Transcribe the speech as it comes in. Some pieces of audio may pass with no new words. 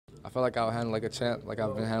felt like I would handle like a champ, like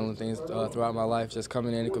I've been handling things throughout my life, just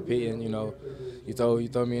coming in and competing. You know, you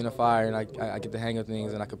throw me in the fire, and I get the hang of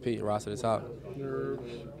things, and I compete, rise to the top. Nerves,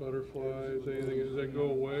 butterflies, anything? Does that go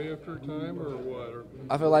away after time or what? Or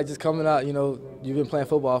I feel like just coming out, you know, you've been playing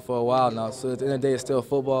football for a while now, so at the end of the day, it's still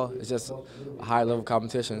football. It's just a higher level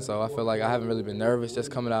competition, so I feel like I haven't really been nervous, just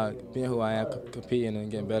coming out, being who I am, competing and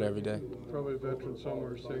getting better every day. probably a veteran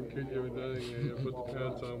somewhere saying, "Kid, you haven't done anything yet. Put the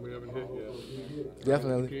pads on. We haven't hit yet."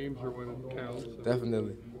 Definitely. Games are when it counts.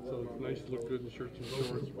 Definitely. So it's nice to look good in shirts and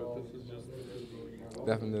shorts, but this is just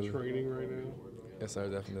Definitely. training right now. Yes, sir,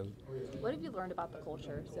 definitely. What have you learned about the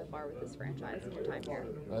culture so far with this franchise in your time here?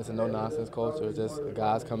 It's a no-nonsense culture. It's just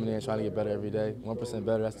guys coming in trying to get better every day. 1%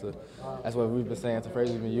 better, that's what we've been saying. It's the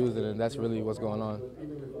phrase we've been using, and that's really what's going on.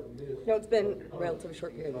 You know, it's been a relatively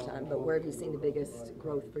short period of time, but where have you seen the biggest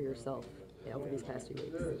growth for yourself, over these past few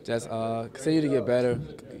weeks? Just continue to get better,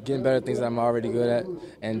 getting better at things that I'm already good at,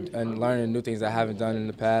 and learning new things I haven't done in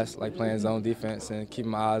the past, like playing zone defense and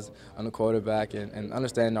keeping my eyes on the quarterback and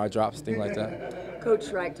understanding our drops, things like that. Coach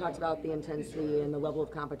Shrek talked about the intensity and the level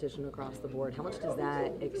of competition across the board. How much does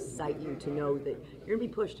that excite you to know that you're going to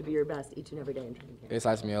be pushed to be your best each and every day in training camp? It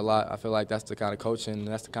excites me a lot. I feel like that's the kind of coaching,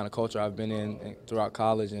 that's the kind of culture I've been in throughout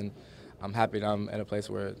college, and I'm happy that I'm at a place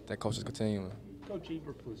where that culture is continuing. Coach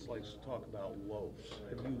Eberflus likes to talk about loafs.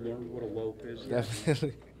 Have you learned what a loaf is?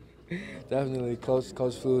 Definitely. Definitely. Coach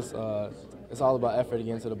Flus, it's all about effort to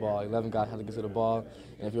get into the ball. 11 guys have to get to the ball,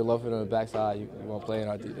 and if you're loafing on the backside, you won't play in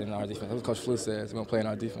our defense. That's what Coach Flus says. We won't play in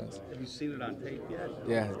our defense. Have you seen it on tape yet?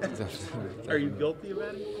 Yeah, definitely. Are you guilty of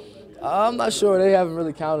any? I'm not sure. They haven't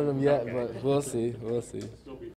really counted them yet, but we'll see. We'll see.